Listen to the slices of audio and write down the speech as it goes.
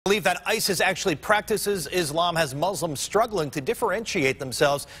believe that ISIS actually practices Islam has Muslims struggling to differentiate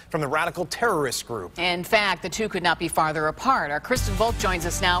themselves from the radical terrorist group. In fact, the two could not be farther apart. Our Kristen Volk joins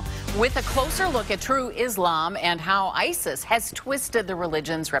us now with a closer look at true Islam and how ISIS has twisted the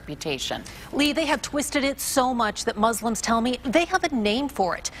religion's reputation. Lee, they have twisted it so much that Muslims tell me they have a name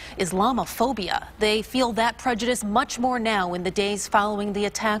for it: Islamophobia. They feel that prejudice much more now in the days following the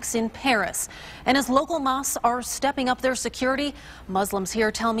attacks in Paris. And as local mosques are stepping up their security, Muslims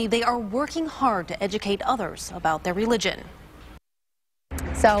here tell me they are working hard to educate others about their religion.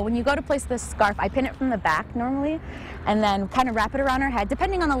 So when you go to place this scarf, I pin it from the back normally and then kind of wrap it around her head,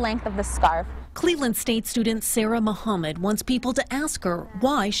 depending on the length of the scarf. Cleveland State student Sarah Muhammad wants people to ask her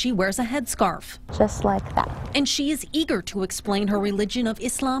why she wears a headscarf. Just like that. And she is eager to explain her religion of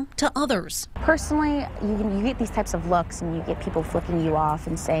Islam to others. Personally, you get these types of looks and you get people flipping you off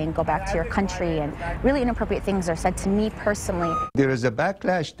and saying, go back to your country, and really inappropriate things are said to me personally. There is a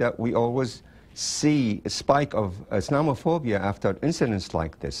backlash that we always see, a spike of Islamophobia after incidents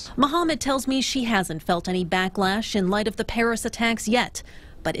like this. Muhammad tells me she hasn't felt any backlash in light of the Paris attacks yet,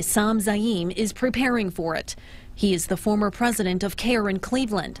 but Issam Zaim is preparing for it. He is the former president of CARE in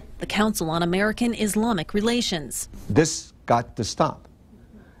Cleveland, the Council on American Islamic Relations. This got to stop.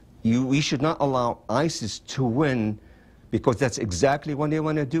 We should not allow ISIS to win, because that's exactly what they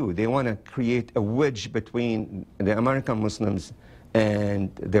want to do. They want to create a wedge between the American Muslims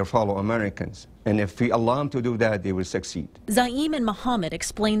and their fellow Americans. And if we allow them to do that, they will succeed. Zaim and Muhammad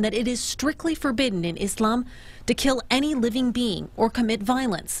explain that it is strictly forbidden in Islam to kill any living being or commit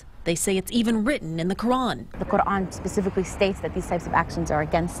violence. They say it's even written in the Quran. The Quran specifically states that these types of actions are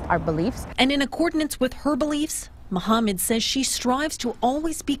against our beliefs. And in accordance with her beliefs, Muhammad says she strives to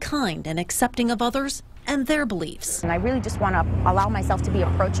always be kind and accepting of others and their beliefs. And I really just want to allow myself to be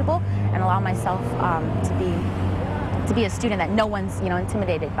approachable and allow myself to be a student that no one's,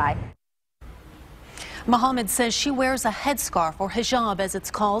 intimidated by. Muhammad says she wears a headscarf, or hijab as it's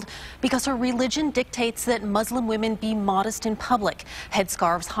called, because her religion dictates that Muslim women be modest in public.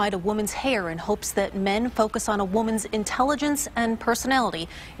 Headscarves hide a woman's hair in hopes that men focus on a woman's intelligence and personality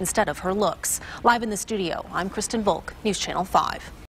instead of her looks. Live in the studio, I'm Kristen Volk, News Channel 5.